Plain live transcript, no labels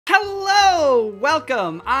Hello!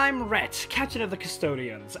 Welcome! I'm Rhett, Captain of the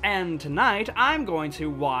Custodians, and tonight I'm going to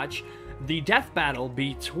watch the death battle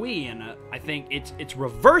between, I think it's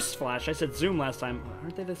Reverse Flash. I said Zoom last time.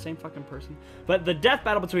 Aren't they the same fucking person? But the death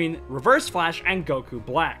battle between Reverse Flash and Goku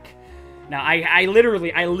Black. Now, I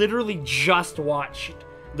literally just watched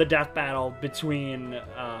the death battle between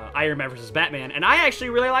Iron Man versus Batman, and I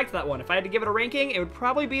actually really liked that one. If I had to give it a ranking, it would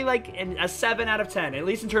probably be like a 7 out of 10, at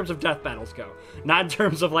least in terms of death battles go. Not in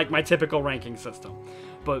terms of like my typical ranking system.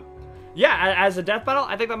 But yeah, as a death battle,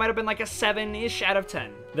 I think that might have been like a 7-ish out of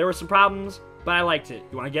 10. There were some problems, but I liked it.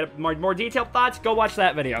 You want to get more detailed thoughts? Go watch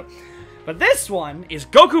that video. But this one is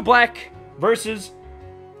Goku Black versus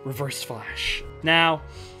Reverse Flash. Now,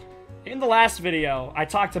 in the last video, I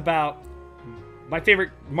talked about my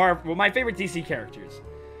favorite DC characters.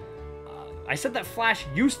 I said that Flash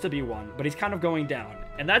used to be one, but he's kind of going down.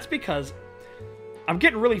 And that's because I'm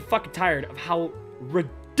getting really fucking tired of how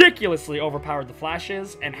ridiculously overpowered the Flash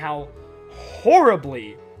is and how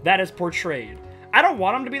horribly that is portrayed. I don't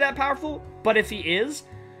want him to be that powerful, but if he is,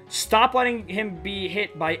 stop letting him be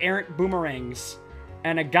hit by errant boomerangs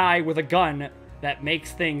and a guy with a gun that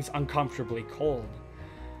makes things uncomfortably cold.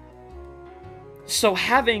 So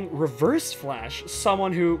having Reverse Flash,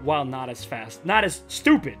 someone who, while not as fast, not as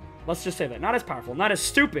stupid, let's just say that, not as powerful, not as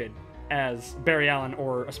stupid as Barry Allen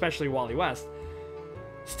or especially Wally West,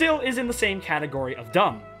 still is in the same category of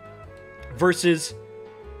dumb, versus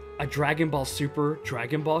a Dragon Ball Super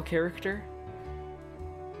Dragon Ball character.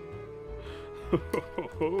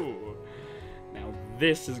 Now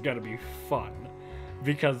this is gonna be fun,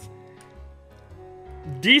 because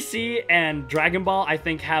DC and Dragon Ball, I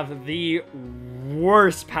think, have the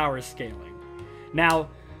worst power scaling. Now,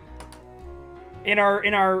 in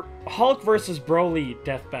our Hulk versus Broly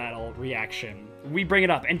death battle reaction, we bring it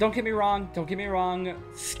up. And don't get me wrong,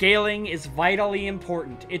 scaling is vitally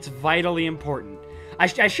important. It's vitally important. I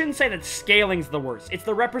shouldn't say that scaling's the worst. It's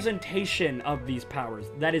the representation of these powers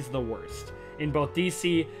that is the worst in both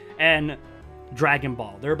DC and Dragon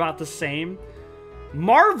Ball. They're about the same.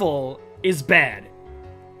 Marvel is bad.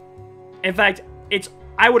 In fact,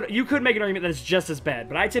 you could make an argument that it's just as bad,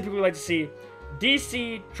 but I typically like to see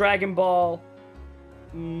DC, Dragon Ball,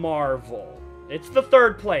 Marvel. It's the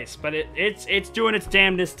third place, but it's doing its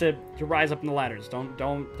damnedest to rise up in the ladders. Don't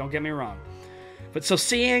get me wrong. But so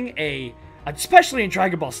seeing especially in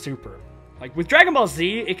Dragon Ball Super, like with Dragon Ball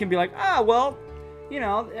Z, it can be like, well, you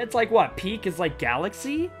know, it's like what, peak is like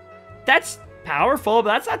Galaxy? That's powerful,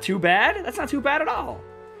 but that's not too bad. That's not too bad at all.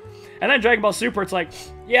 And then Dragon Ball Super, it's like,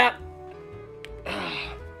 yeah,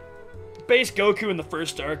 base Goku in the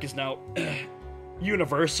first arc is now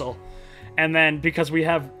universal. And then because we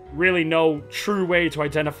have really no true way to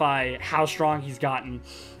identify how strong he's gotten,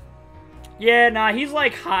 yeah, nah, he's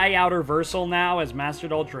like high outer versal now as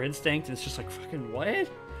Mastered Ultra Instinct. It's just like, fucking what?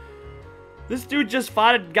 This dude just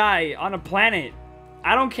fought a guy on a planet.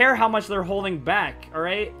 I don't care how much they're holding back,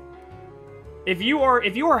 alright? If you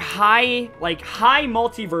are high, like high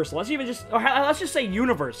multiversal, let's just say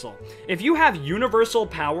universal. If you have universal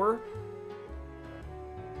power,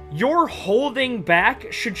 your holding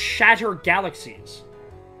back should shatter galaxies.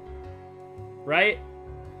 Right?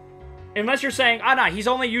 Unless you're saying, nah, he's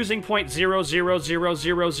only using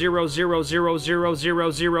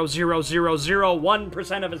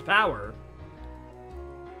 0.00000000000000001% of his power.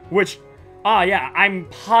 Which, yeah, I'm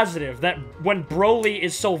positive that when Broly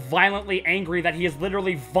is so violently angry that he is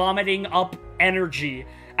literally vomiting up energy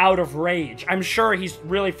out of rage, I'm sure he's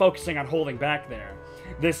really focusing on holding back there.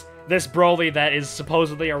 This Broly that is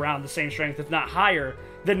supposedly around the same strength, if not higher,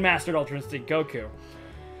 than Mastered Ultra Instinct Goku.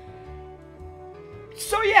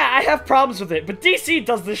 So yeah, I have problems with it, but DC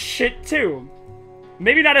does this shit too.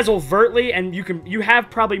 Maybe not as overtly, and you have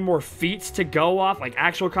probably more feats to go off, like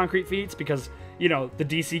actual concrete feats, because, you know, the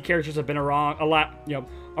DC characters have been around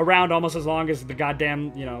around almost as long as the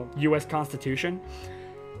goddamn, US Constitution.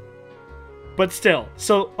 But still,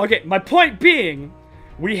 so, okay, my point being,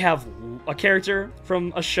 we have a character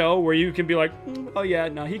from a show where you can be like, oh yeah,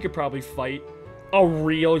 no, he could probably fight a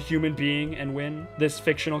real human being and win. This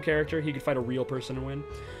fictional character, he could fight a real person and win.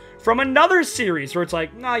 From another series where it's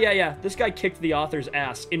like, nah, yeah, this guy kicked the author's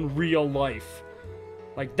ass in real life.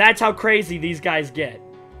 Like, that's how crazy these guys get.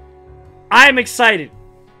 I'm excited.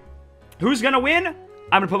 Who's gonna win? I'm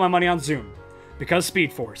gonna put my money on Zoom. Because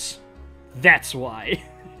Speed Force. That's why.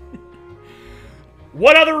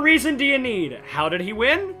 What other reason do you need? How did he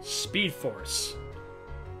win? Speed Force.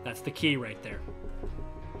 That's the key right there.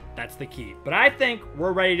 That's the key. But I think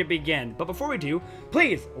we're ready to begin. But before we do,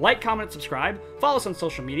 please like, comment, and subscribe. Follow us on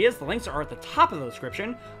social medias. The links are at the top of the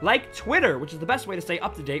description. Like Twitter, which is the best way to stay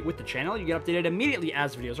up to date with the channel. You get updated immediately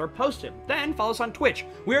as videos are posted. Then follow us on Twitch.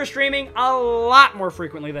 We are streaming a lot more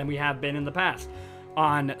frequently than we have been in the past.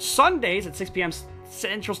 On Sundays at 6 p.m.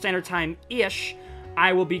 Central Standard Time-ish,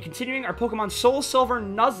 I will be continuing our Pokemon Soul Silver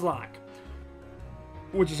Nuzlocke,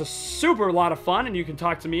 which is a super lot of fun, and you can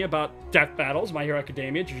talk to me about Death Battles, My Hero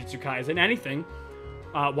Academia, Jujutsu Kaisen, anything,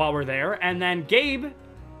 while we're there. And then Gabe,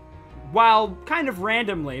 while kind of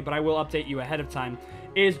randomly, but I will update you ahead of time,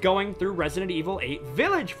 is going through Resident Evil 8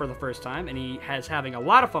 Village for the first time, and he is having a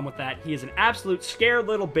lot of fun with that. He is an absolute scared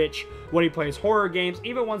little bitch when he plays horror games,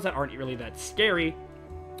 even ones that aren't really that scary.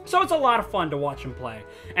 So it's a lot of fun to watch him play.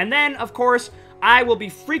 And then, of course, I will be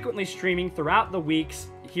frequently streaming throughout the weeks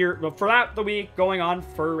here, throughout the week, going on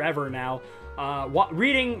forever now,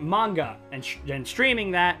 reading manga and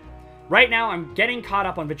streaming that. Right now, I'm getting caught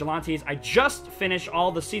up on Vigilantes. I just finished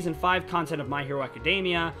all the Season 5 content of My Hero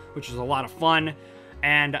Academia, which is a lot of fun.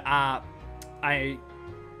 And I'm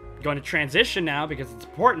going to transition now, because it's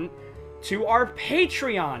important, to our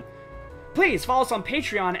Patreon. Please follow us on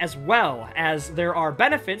Patreon as well, as there are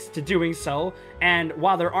benefits to doing so, and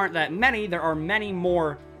while there aren't that many, there are many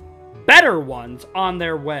more better ones on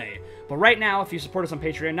their way. But right now, if you support us on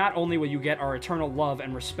Patreon, not only will you get our eternal love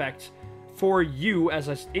and respect for you as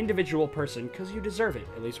an individual person, because you deserve it,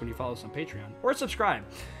 at least when you follow us on Patreon, or subscribe,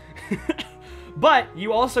 but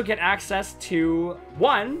you also get access to,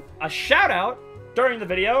 one, a shout-out during the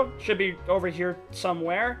video. Should be over here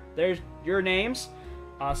somewhere. There's your names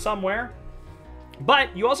somewhere.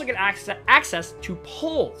 But you also get access to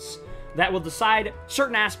polls that will decide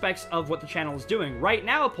certain aspects of what the channel is doing. Right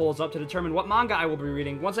now, a poll is up to determine what manga I will be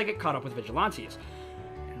reading once I get caught up with Vigilantes.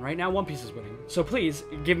 And right now, One Piece is winning. So please,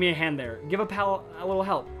 give me a hand there. Give a pal a little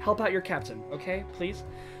help. Help out your captain, okay? Please?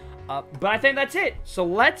 But I think that's it. So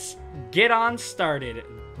let's get on started.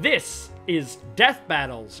 This is Death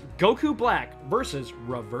Battles Goku Black versus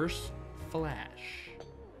Reverse Flash.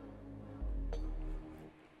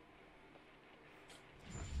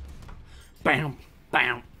 Bam,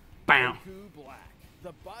 bam, bam. Goku Black,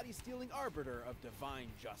 the body-stealing arbiter of divine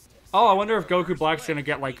justice. Oh, I wonder if Goku Black's gonna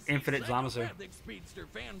get, like, infinite Zamasu.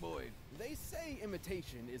 They say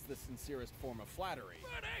imitation is the sincerest form of flattery.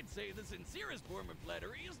 But I'd say the sincerest form of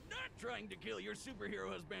flattery is not trying to kill your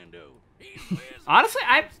superhero husbando. Honestly,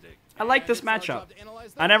 I like this matchup.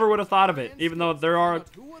 I never would have thought of it, even though there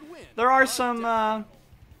are some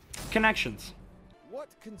connections. What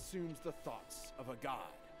consumes the thoughts of a god?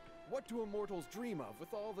 What do immortals dream of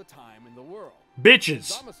with all the time in the world?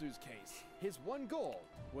 Bitches. In Zamasu's case, his one goal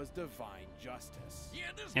was divine justice. Yeah,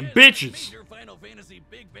 this and guy's bitches. got major Final Fantasy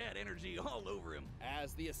big bad energy all over him.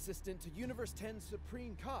 As the assistant to Universe 10's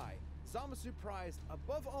Supreme Kai, Zamasu prized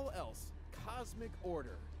above all else cosmic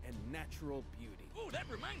order and natural beauty. Oh, that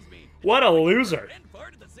reminds me. What a loser. And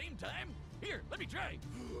fart at the same time? Here, let me try.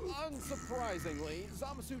 Unsurprisingly,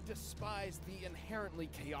 Zamasu despised the inherently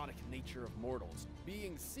chaotic nature of mortals,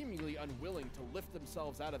 being seemingly unwilling to lift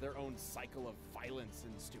themselves out of their own cycle of violence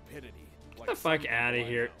and stupidity. Get the fuck out of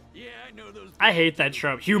here. Yeah, I know those. I hate that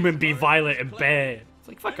trope. Human be violent and bad. It's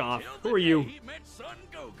like, fuck off. Who are you? He met Son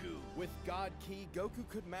Goku. With God Ki, Goku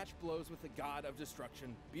could match blows with the god of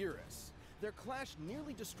destruction, Beerus. Their clash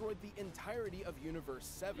nearly destroyed the entirety of Universe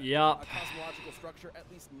 7, Yup. a cosmological structure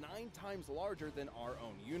at least 9 times larger than our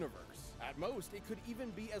own universe. At most, it could even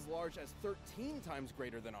be as large as 13 times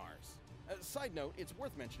greater than ours. Side note, it's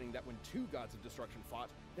worth mentioning that when 2 gods of destruction fought,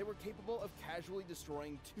 they were capable of casually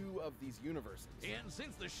destroying 2 of these universes. And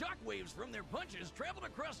since the shockwaves from their punches traveled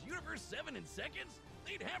across Universe 7 in seconds,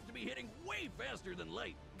 they'd have to be hitting way faster than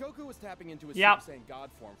light. Goku was tapping into his Yep. Super Saiyan God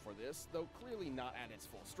form for this, though clearly not at its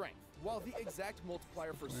full strength. While the exact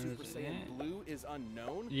multiplier for Super Saiyan Blue is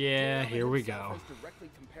unknown, Yeah, Toriyama here we himself go. has directly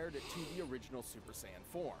compared it to the original Super Saiyan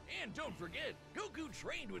form. And don't forget, Goku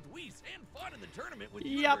trained with Whis and fought in the tournament with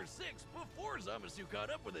Yep. Universe 6 before Zamasu caught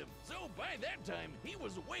up with him. So by that time, he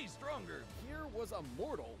was way stronger. Here was a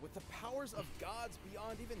mortal with the powers of gods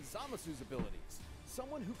beyond even Zamasu's abilities.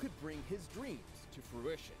 Someone who could bring his dreams to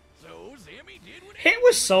fruition. So Sammy did what It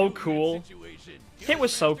was so anyone would do in cool. that situation. It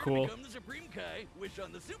was so Faster, cool. Become the Supreme Kai, wish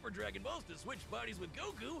on the Super Dragon Balls to switch bodies with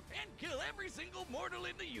Goku, and kill every single mortal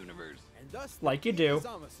in the universe. And thus, Like you the do.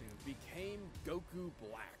 Zamasu became Goku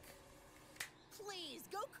Black. Please,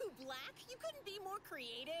 Goku Black? You couldn't be more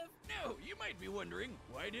creative? Now, you might be wondering,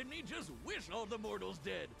 why didn't he just wish all the mortals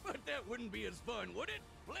dead? But that wouldn't be as fun, would it?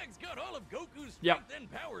 Black's got all of Goku's strength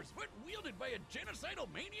and powers, but wielded by a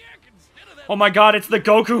genocidal maniac instead of that. Oh my god, it's the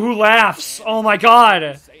Goku who laughs. Oh my god.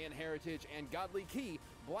 Saiyan heritage and godly ki,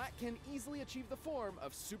 Black can easily achieve the form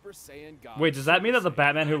of Super Saiyan God. Wait, does that mean that the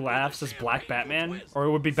Batman who laughs is Black Batman? Or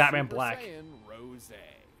it would be Batman Super Black? Saiyan Rose.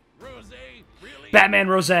 Rose, really? Batman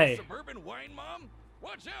Rose. Suburban wine mom?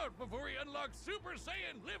 Watch out before he unlocks Super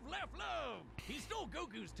Saiyan Live, Laugh, Love! He stole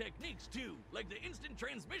Goku's techniques too, like the instant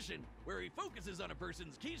transmission, where he focuses on a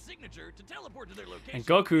person's key signature to teleport to their location. And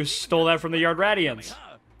Goku stole that from the Yardradians.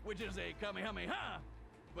 Which is a Kamehameha,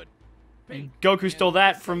 but And Goku stole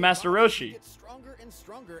that from Master Roshi. He gets stronger and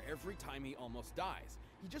stronger every time he almost dies.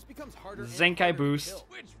 He just becomes harder and Zenkai harder to boost. kill.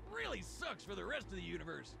 which really sucks for the rest of the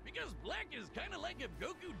universe, because Black is kind of like if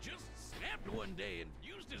Goku just snapped one day and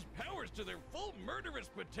used his powers to their full murderous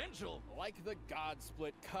potential. Like the God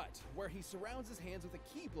Split cut, where he surrounds his hands with a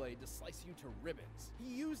keyblade to slice you to ribbons.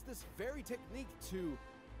 He used this very technique to,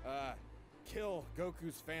 kill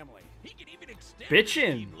Goku's family. He can even extend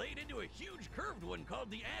Bitchin'. his blade into a huge curved one called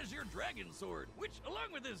the Azure Dragon Sword, which,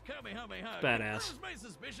 along with his Kamehameha, Badass. confirms my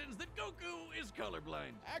suspicions that Goku is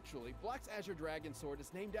colorblind. Actually, Black's Azure Dragon Sword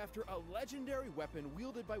is named after a legendary weapon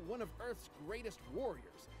wielded by one of Earth's greatest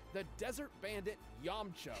warriors, the Desert Bandit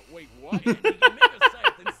Yamcha. Wait, what? And he can make a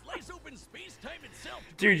scythe and slice open space-time itself.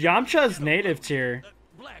 to Dude, create Yamcha's shadow native clones. tier.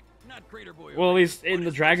 Black, not Crater Boy. Well, okay? he's in What the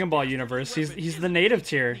is Dragon this Ball master's universe. weapon He's the isn't native what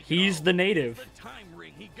tier. we can He's all- the native. The time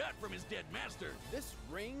ring he got from his dead master. This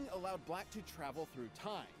ring allowed Black to travel through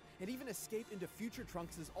time and even escape into future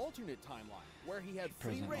Trunks' alternate timeline, where he had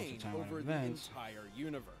free Present reign alternate timeline over events. the entire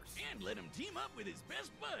universe. And let him team up with his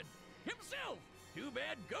best bud, himself. Too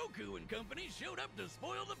bad Goku and company showed up to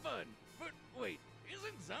spoil the fun. But wait,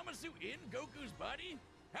 isn't Zamasu in Goku's body?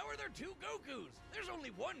 How are there two Gokus? There's only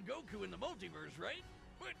one Goku in the multiverse, right?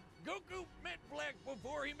 But Goku met Black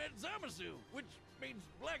before he met Zamasu, which means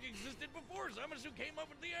Black existed before Zamasu came up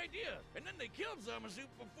with the idea. And then they killed Zamasu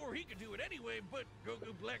before he could do it anyway, but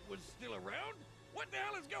Goku Black was still around? What the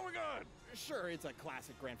hell is going on? Sure, it's a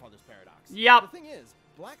classic grandfather's paradox. Yup. The thing is,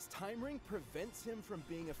 Black's time ring prevents him from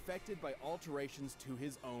being affected by alterations to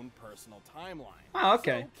his own personal timeline. Oh,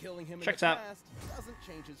 okay. So, killing him Checks in the out. past doesn't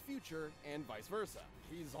change his future, and vice versa.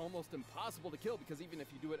 He's almost impossible to kill because even if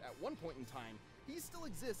you do it at one point in time, he still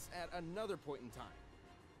exists at another point in time.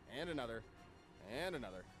 And another, and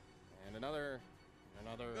another, and another, and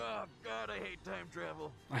another. Oh god, I hate time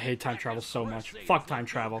travel. I hate time travel so much. Saiyans Fuck like time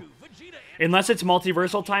travel. Goku, Vegeta, and Unless it's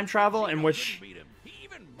multiversal time travel, in Vegeta which couldn't beat him. He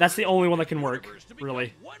even that's the merged only one with that can the work, universe to become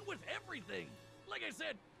really. One with everything. Like I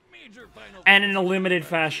said, major final And in a limited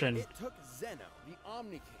fashion. It took Zeno, the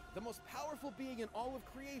Omni King, the most powerful being in all of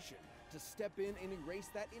creation, to step in and erase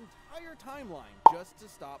that entire timeline just to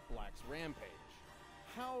stop Black's rampage.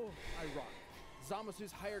 How ironic.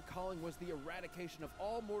 Zamasu's higher calling was the eradication of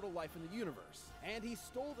all mortal life in the universe, and he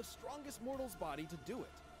stole the strongest mortal's body to do it.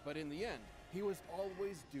 But in the end, he was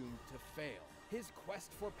always doomed to fail. His quest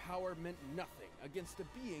for power meant nothing against a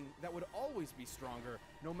being that would always be stronger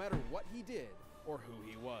no matter what he did or who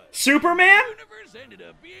he was. Superman? The universe ended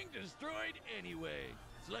up being destroyed anyway.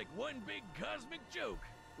 It's like one big cosmic joke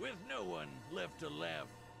with no one left to laugh.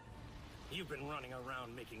 You've been running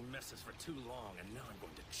around making messes for too long, and now I'm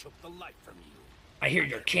going to choke the life from you. I hear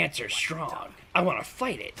your cancer's strong. I want to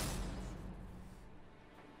fight it.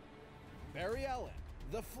 Barry Allen,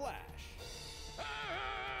 The Flash,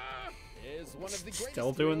 Ah! is one of the greatest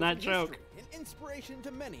Still doing heroes that in joke. history, an inspiration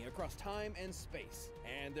to many across time and space.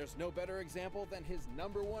 And there's no better example than his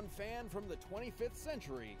 #1 fan from the 25th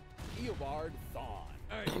century, Eobard Thawne.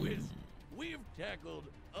 Alright, Wiz, we've tackled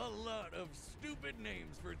a lot of stupid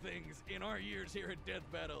names for things in our years here at Death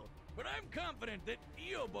Battle, but I'm confident that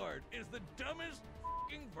Eobard is the dumbest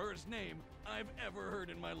f***ing first name I've ever heard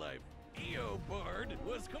in my life. Eobard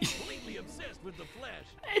was completely obsessed with the Flash.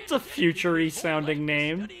 It's a future-y sounding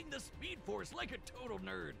name. Studying the Speed Force like a total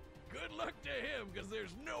nerd. Good luck to him, because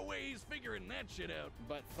there's no way he's figuring that shit out.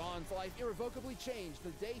 But Thawne's life irrevocably changed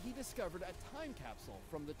the day he discovered a time capsule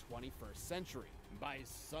from the 21st century. By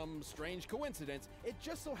some strange coincidence, it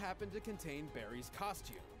just so happened to contain Barry's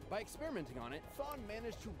costume. By experimenting on it, Thawne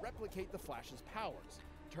managed to replicate the Flash's powers,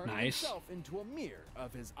 turning Nice. himself into a mirror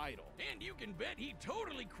of his idol. And you can bet he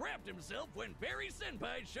totally crapped himself when Barry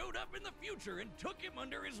Senpai showed up in the future and took him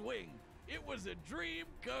under his wing. It was a dream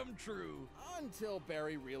come true. Until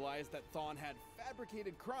Barry realized that Thawne had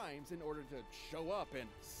fabricated crimes in order to show up and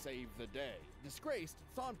save the day. Disgraced,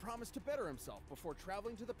 Thawne promised to better himself before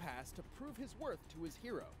traveling to the past to prove his worth to his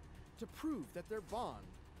hero, to prove that their bond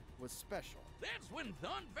was special. That's when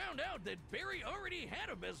Thawne found out that Barry already had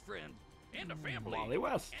a best friend, and a family, Wally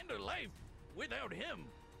West. and a life. Without him,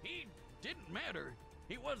 he didn't matter.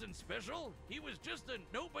 He wasn't special. He was just a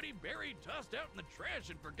nobody Barry tossed out in the trash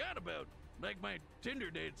and forgot about. like my Tinder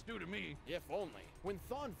dates do to me. If only. When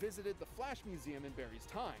Thawne visited the Flash Museum in Barry's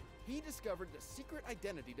time, he discovered the secret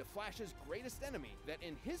identity to Flash's greatest enemy that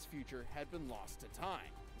in his future had been lost to time.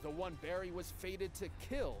 The one Barry was fated to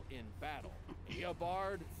kill in battle.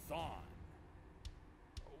 Eobard Thawne.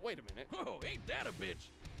 Wait a minute. Oh, ain't that a bitch?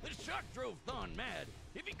 The shock drove Thawne mad.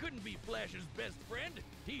 If he couldn't be Flash's best friend,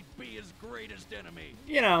 he'd be his greatest enemy.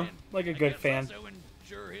 You know, And like a I good guess fan. also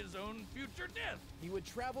ensure his own future death. He would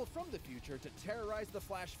travel from the future to terrorize the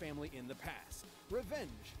Flash family in the past. Revenge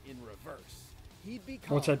in reverse. He'd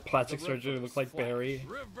become What's that plastic the surgery Reverse look like, Flash. Barry?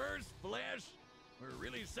 Reverse Flash. We're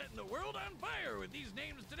really setting the world on fire with these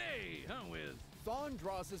names today, huh, Wiz? Thawne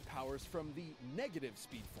draws his powers from the negative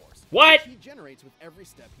Speed Force. What? Which he generates with every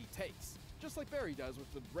step he takes, just like Barry does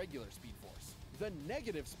with the regular Speed Force. The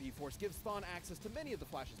negative Speed Force gives Thawne access to many of the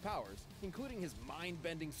Flash's powers, including his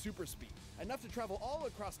mind-bending super speed, enough to travel all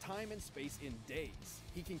across time and space in days.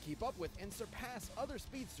 He can keep up with and surpass other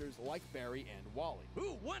speedsters like Barry and Wally.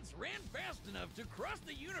 Who once ran fast enough to cross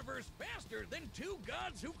the universe faster than two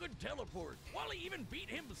gods who could teleport. Wally even beat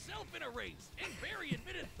himself in a race, and Barry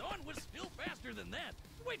admitted Thawne was still faster than that.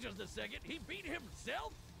 Wait just a second, he beat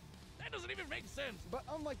himself? That doesn't even make sense. But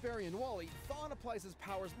unlike Barry and Wally, Thawne applies his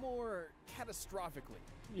powers more catastrophically,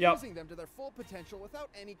 Yep. using them to their full potential without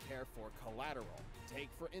any care for collateral. Take,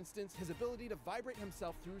 for instance, his ability to vibrate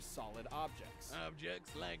himself through solid objects.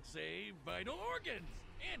 Objects like, say, vital organs.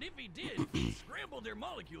 And if he did, he scrambled their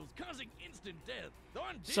molecules, causing instant death.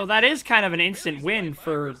 Thawne did So that is kind of an Barry's instant win life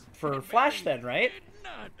for virus, Flash and then, right? Barry did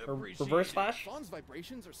not Or appreciate Reverse it. Flash? Thawne's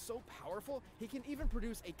vibrations are so powerful, he can even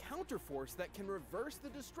produce a counterforce that can reverse the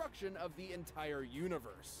destruction of the entire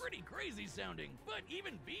universe. Pretty crazy sounding, but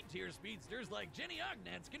even B-tier speedsters like Jenny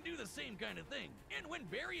Ognats can do the same kind of thing. And when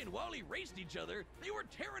Barry and Wally raced each other, they were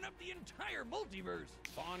tearing up the entire multiverse.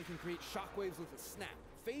 Thawne can create shockwaves with a snap,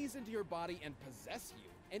 phase into your body and possess you,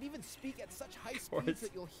 and even speak at such high course. speeds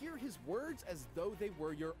that you'll hear his words as though they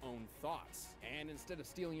were your own thoughts. And instead of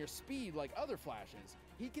stealing your speed like other Flashes,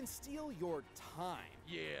 he can steal your time.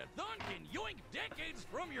 Yeah, Thawne can yoink decades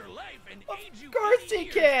from your life and Of age you course 80 he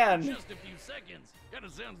years can. in just a few seconds. Kinda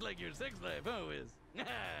sounds like your sex life, huh, Wiz?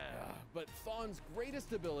 But Thawne's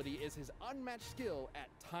greatest ability is his unmatched skill at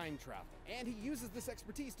time travel, and he uses this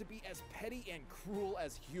expertise to be as petty and cruel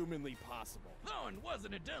as humanly possible. Thawne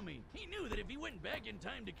wasn't a dummy. He knew that if he went back in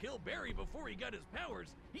time to kill Barry before he got his powers,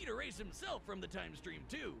 he'd erase himself from the time stream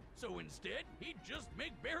too. So instead, he'd just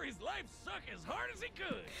make Barry's life suck as hard as he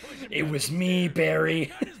could. Push him It down was some me, stairs, Barry.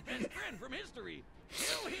 cut his best friend from history.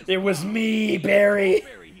 Kill his It was mom. me, He'd Barry. kill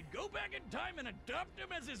Barry. He'd go back in time and adopt him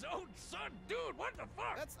as his own son. Dude, what the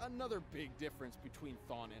fuck? That's another big difference between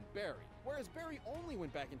Thawne and Barry. Whereas Barry only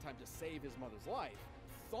went back in time to save his mother's life,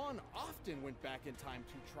 Thawne often went back in time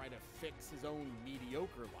to try to fix his own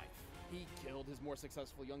mediocre life. He killed his more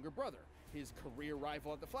successful younger brother, his career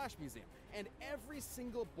rival at the Flash Museum, and every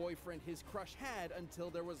single boyfriend his crush had until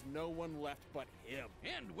there was no one left but him.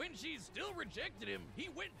 And when she still rejected him, he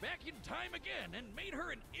went back in time again and made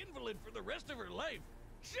her an invalid for the rest of her life.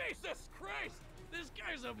 Jesus Christ! This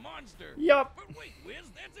guy's a monster. Yup. But wait,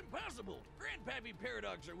 Wiz, that's impossible. Grandpappy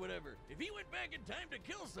paradox or whatever. If he went back in time to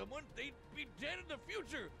kill someone, they'd be dead in the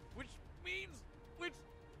future, which means...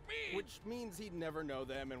 Which means he'd never know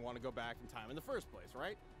them and want to go back in time in the first place,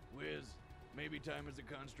 right? Wiz, maybe time is a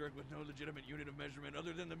construct with no legitimate unit of measurement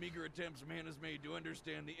other than the meager attempts man has made to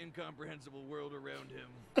understand the incomprehensible world around him.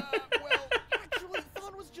 Well, actually,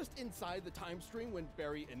 Thawne was just inside the time stream when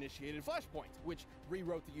Barry initiated Flashpoint, which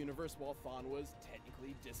rewrote the universe while Thawne was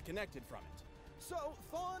technically disconnected from it. So,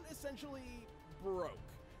 Thawne essentially broke.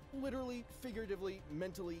 Literally, figuratively,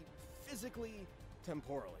 mentally, physically,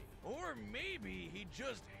 temporally. Or maybe he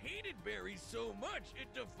just hated Barry so much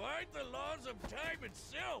it defied the laws of time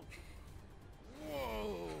itself.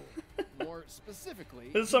 Whoa. More specifically,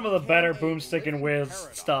 This is some of the better Boomstick and Wiz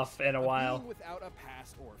paradox stuff in a of while. being without a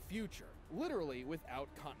past or future, literally without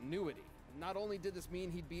continuity. Not only did this mean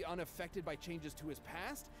he'd be unaffected by changes to his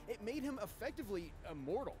past, it made him effectively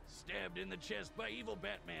immortal. Stabbed in the chest by evil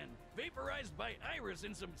Batman, vaporized by Iris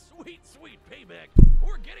in some sweet, sweet payback,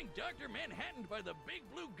 or getting Dr. Manhattaned by the big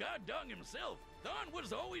blue god dong himself. Thawne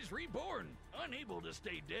was always reborn, unable to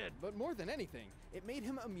stay dead. But more than anything, it made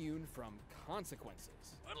him immune from consequences.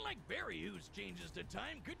 Unlike Barry, whose changes to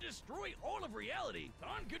time could destroy all of reality,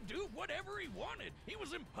 Thawne could do whatever he wanted. He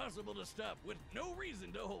was impossible to stop, with no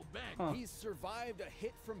reason to hold back. Huh. He survived a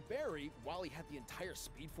hit from Barry while he had the entire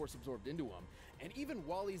Speed Force absorbed into him, and even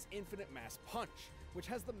Wally's infinite mass punch, which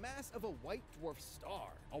has the mass of a white dwarf star.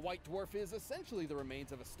 A white dwarf is essentially the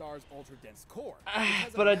remains of a star's ultra-dense core. which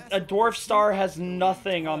has But mass a of dwarf over star has 2 billion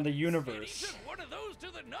nothing on the tons. And he universe. took one of those to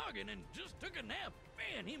the noggin and just took a nap.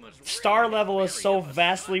 Man, he must Star really level hate is Barry so if a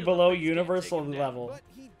vastly son of a below bitch can't universal take him down. level. But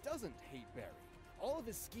he doesn't hate Barry. All of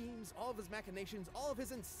his schemes, all of his machinations, all of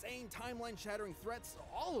his insane timeline-shattering threats,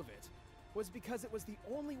 all of it was because it was the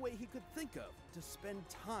only way he could think of to spend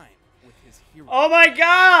time with his hero. Oh my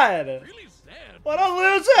god! Really sad. What a He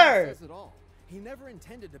loser! says it all. He never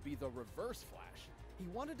intended to be the Reverse Flash. He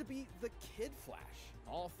wanted to be the Kid Flash.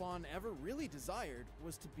 All Fawn ever really desired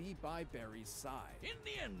was to be by Barry's side. In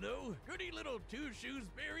the end, though, goody little Two Shoes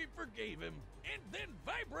Barry forgave him, and then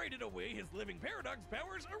vibrated away his living paradox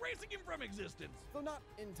powers, erasing him from existence. Though not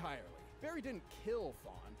entirely. Barry didn't kill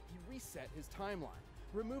Fawn, he reset his timeline,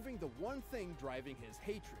 removing the one thing driving his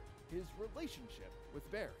hatred, his relationship with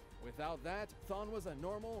Barry. Without that, Thawne was a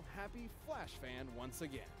normal, happy Flash fan once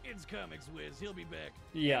again. It's Comics Wiz, he'll be back.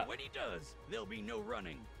 Yeah. And when he does, there'll be no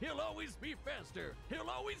running. He'll always be faster. He'll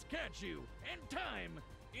always catch you. And time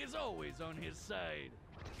is always on his side.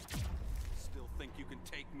 Still think you can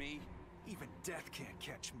take me? Even death can't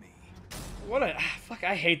catch me. What a fuck!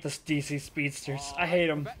 I hate this DC speedsters. I hate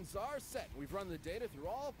them. The buttons are set. We've run the data through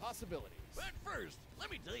all possibilities. But first,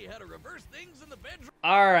 let me tell you how to reverse things in the bedroom.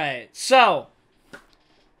 All right, so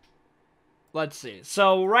let's see.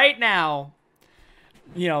 So right now,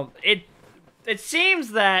 you know, it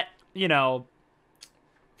seems that, you know,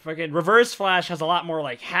 fucking Reverse Flash has a lot more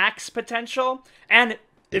like hacks potential, and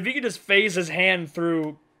if you could just phase his hand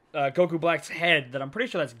through Goku Black's head, then I'm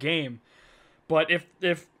pretty sure that's game. But if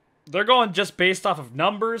they're going just based off of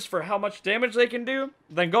numbers for how much damage they can do,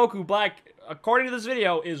 then Goku Black, according to this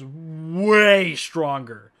video, is way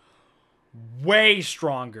stronger. Way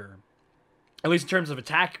stronger. At least in terms of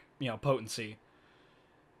attack, you know, potency.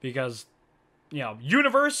 Because, you know,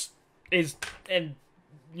 Universe is and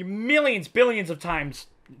millions, billions of times,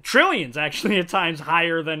 trillions actually of times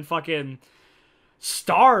higher than fucking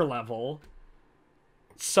Star level.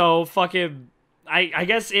 So fucking, I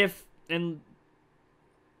guess if, and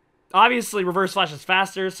obviously Reverse Flash is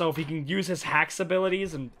faster, so if he can use his hacks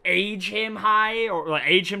abilities and age him high, or like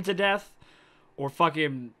age him to death, or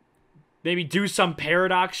fucking maybe do some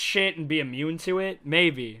paradox shit and be immune to it,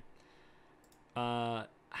 maybe. I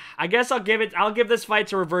guess I'll give this fight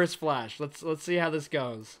to Reverse Flash. Let's see how this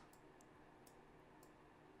goes.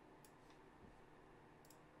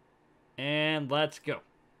 And let's go.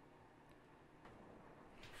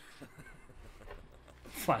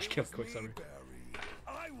 Flash killed Quicksilver.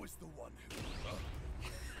 I was the one who...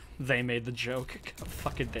 They made the joke. God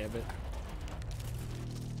fucking damn it.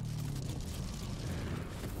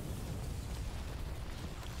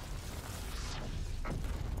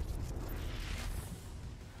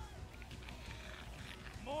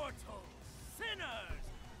 Mortals, sinners,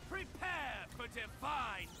 prepare for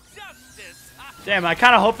divine justice. Damn, I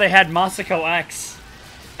kind of hope they had Masako X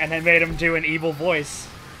and then made him do an evil voice.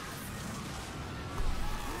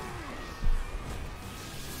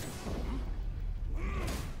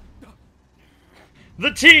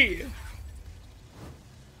 The T!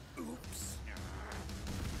 Oops.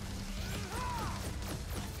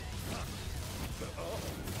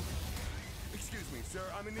 Excuse me, sir.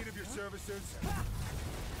 I'm in need of your services.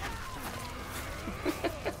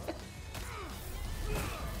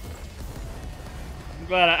 I'm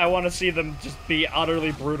glad I want to see them just be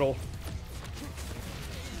utterly brutal.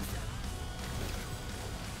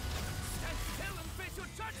 Stand still and face your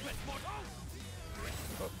judgment, mortals.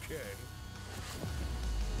 Okay.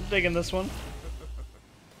 I'm digging this one.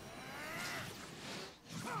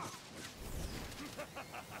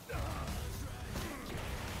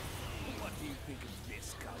 What do you think of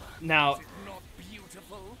this color? Now, Is it not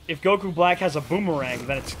beautiful? if Goku Black has a boomerang,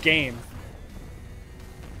 then it's game.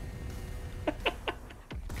 Of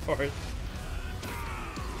course.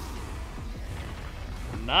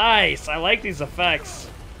 Nice! I like these effects.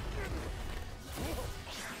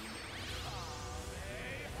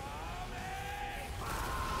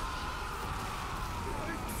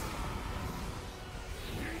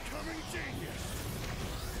 Incoming genius.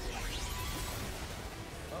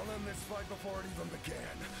 I'll end this fight before it even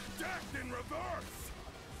began. Death in reverse.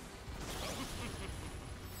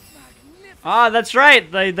 Ah, that's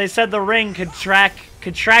right. They said the ring could track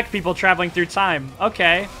people traveling through time.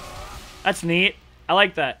 Okay. That's neat. I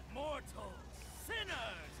like that. Mortals, sinners.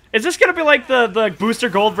 Is this gonna be like the Booster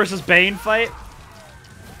Gold versus Bane fight?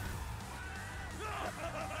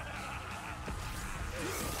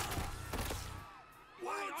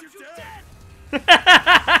 Why aren't you dead?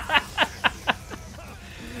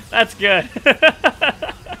 That's good.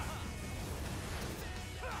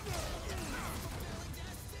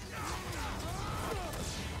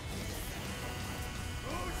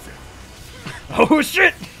 Oh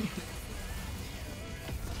shit!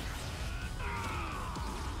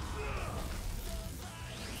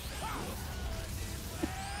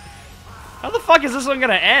 How the fuck is this one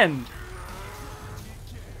gonna end?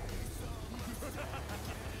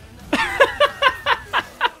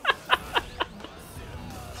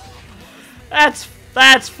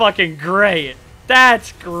 That's fucking great.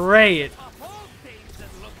 That's great. Of all things that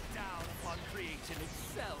look down upon creation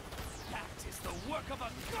itself, that is the work of a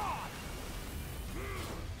god!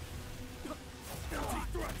 Empty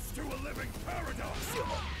threats to a living paradox!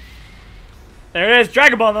 There it is,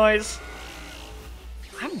 Dragon Ball noise.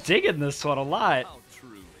 I'm digging this one a lot. How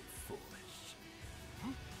truly foolish.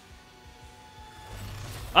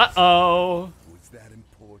 Uh-oh. Was that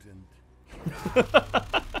important?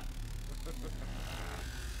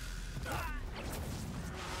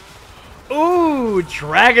 Ooh,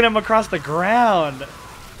 dragging him across the ground.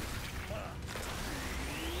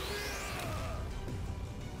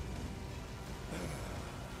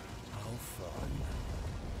 How fun.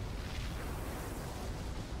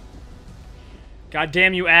 God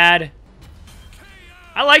damn you, Ad.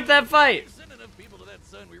 I like that fight. Send enough people to that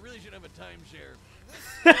sun, we really should have a timeshare.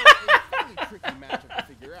 This is a fairly tricky matchup to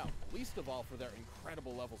figure out, least of all for their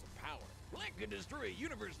incredible levels of power. Black could destroy a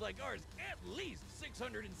universe like ours at least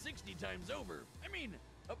 660 times over. I mean,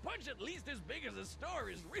 a punch at least as big as a star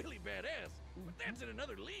is really badass, but that's in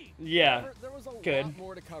another league. Yeah. However, there was a Good. lot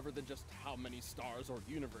more to cover than just how many stars or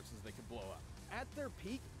universes they could blow up. At their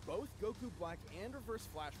peak, both Goku Black and Reverse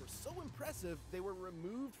Flash were so impressive they were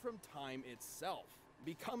removed from time itself,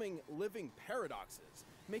 becoming living paradoxes,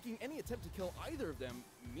 making any attempt to kill either of them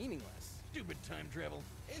meaningless. Stupid time travel.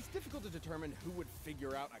 It's difficult to determine who would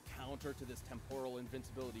figure out a counter to this temporal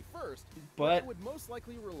invincibility first, But- it would most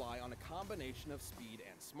likely rely on a combination of speed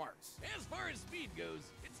and smarts. As far as speed goes,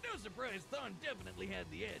 it's no surprise Thawne definitely had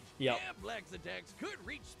the edge. Yep. Yeah, Black's attacks could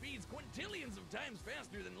reach speeds quintillions of times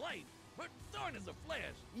faster than light, but Thawne is a Flash.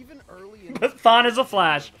 Even early in Thawne is a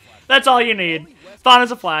Flash. That's all you need. Thawne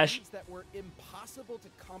is a Flash. speeds that were impossible to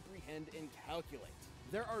comprehend and calculate.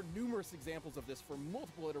 There are numerous examples of this for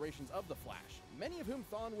multiple iterations of the Flash, many of whom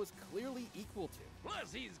Thawne was clearly equal to.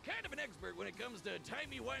 Plus, he's kind of an expert when it comes to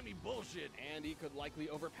timey-wimey bullshit. And he could likely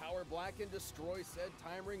overpower Black and destroy said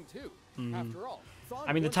time ring too. After all, Thawne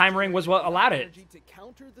I mean, the was time ring was what generating allowed enough it. energy to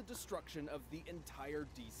counter the destruction of the entire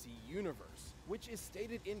DC universe, which is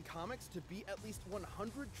stated in comics to be at least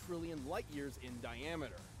 100 trillion light years in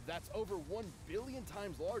diameter. That's over 1 billion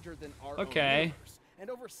times larger than our own Okay. universe, and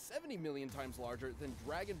over 70 million times larger than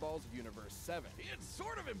Dragon Ball's Universe 7. It's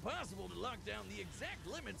sort of impossible to lock down the exact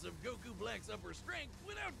limits of Goku Black's upper strength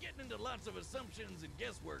without getting into lots of assumptions and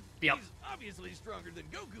guesswork. Yep. He's obviously stronger than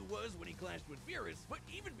Goku was when he clashed with Beerus, but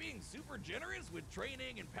even being super generous with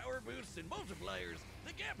training and power boosts and multipliers,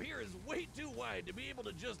 the gap here is way too wide to be able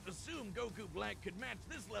to just assume Goku Black could match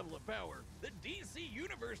this level of power. The DC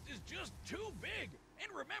universe is just too big. And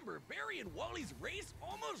remember, Barry and Wally's race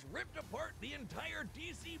almost ripped apart the entire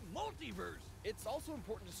DC multiverse. It's also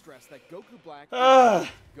important to stress that Goku Black Ugh. is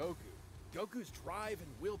Goku. Goku's drive and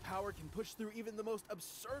willpower can push through even the most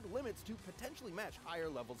absurd limits to potentially match higher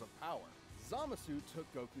levels of power. Zamasu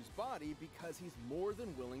took Goku's body because he's more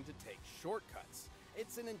than willing to take shortcuts.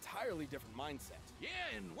 It's an entirely different mindset. Yeah,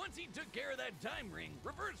 and once he took care of that time ring,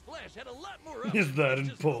 Reverse Flash had a lot more Is options that than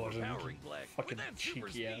just important? overpowering Black. Fucking With that super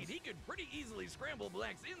cheeky speed, ass. he could pretty easily scramble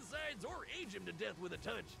Black's insides or age him to death with a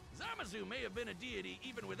touch. Zamasu may have been a deity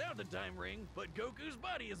even without the time ring, but Goku's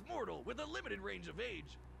body is mortal with a limited range of age.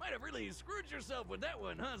 Might have really screwed yourself with that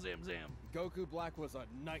one, huh, Zamzam? Goku Black was a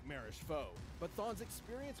nightmarish foe, but Thawne's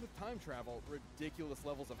experience with time travel, ridiculous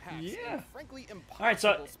levels of hacks, Yeah. and frankly impossible Alright,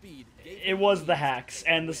 so speed gave it him was the ease to hacks take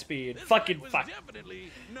the and the win. speed. This Fucking fight was fuck. definitely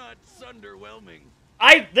not underwhelming.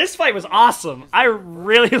 This fight was awesome. I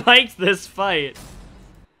really liked this fight.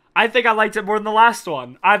 I think I liked it more than the last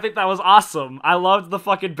one. I think that was awesome. I loved the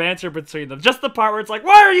fucking banter between them. Just the part where it's like,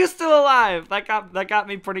 "Why are you still alive?" That got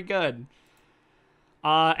me pretty good.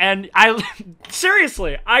 And I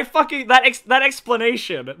seriously, I fucking that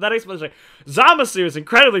explanation. Zamasu is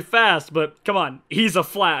incredibly fast, but come on, he's a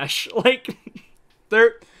Flash. Like,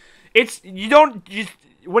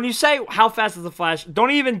 when you say how fast is the Flash,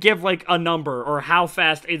 don't even give like a number or how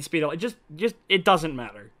fast in speed. Just it doesn't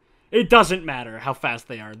matter. It doesn't matter how fast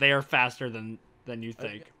they are. They are faster than you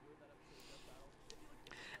think.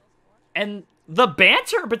 And the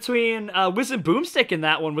banter between Whiz and Boomstick in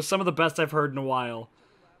that one was some of the best I've heard in a while.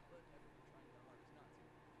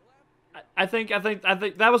 I think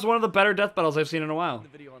that was one of the better death battles I've seen in a while. The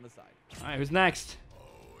video on the side. All right, who's next?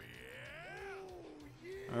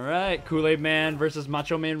 All right, Kool-Aid Man versus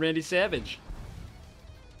Macho Man Randy Savage.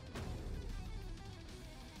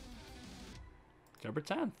 October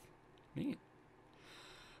 10th. Neat.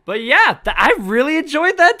 But yeah, I really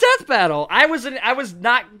enjoyed that death battle. I was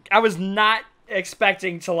not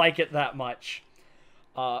expecting to like it that much.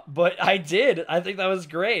 But I did. I think that was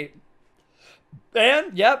great.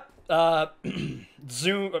 And yep,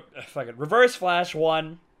 Reverse Flash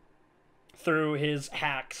won through his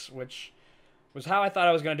hacks, which was how I thought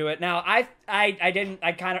I was going to do it. Now, I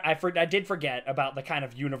did forget about the kind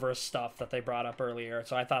of universe stuff that they brought up earlier.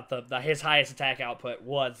 So I thought his highest attack output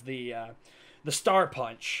was the Star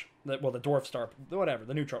Punch, the Dwarf Star, whatever,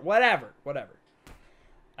 the neutral, whatever.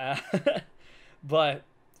 But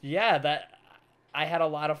yeah, I had a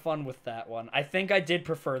lot of fun with that one. I think I did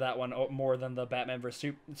prefer that one more than the Batman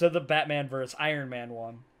versus Iron Man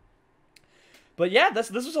one. But yeah, this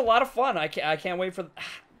was a lot of fun. I can't wait for.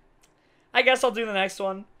 I guess I'll do the next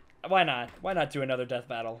one. Why not? Why not do another death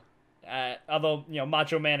battle? Although, you know,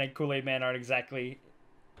 Macho Man and Kool-Aid Man aren't exactly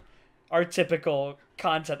our typical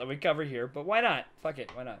content that we cover here, but why not? Fuck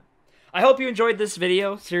it, why not? I hope you enjoyed this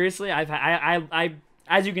video. Seriously, I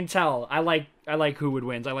as you can tell, I like who would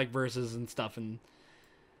wins. I like versus and stuff, and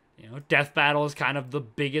you know, death battle is kind of the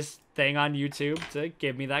biggest thing on YouTube to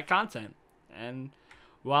give me that content. And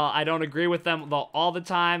while I don't agree with them all the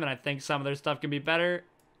time, and I think some of their stuff can be better,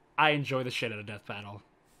 I enjoy the shit out of death battle.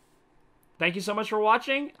 Thank you so much for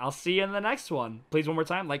watching. I'll see you in the next one. Please, one more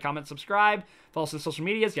time, like, comment, subscribe, follow us on social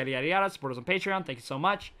medias, yada, yada, yada. Support us on Patreon. Thank you so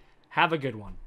much. Have a good one.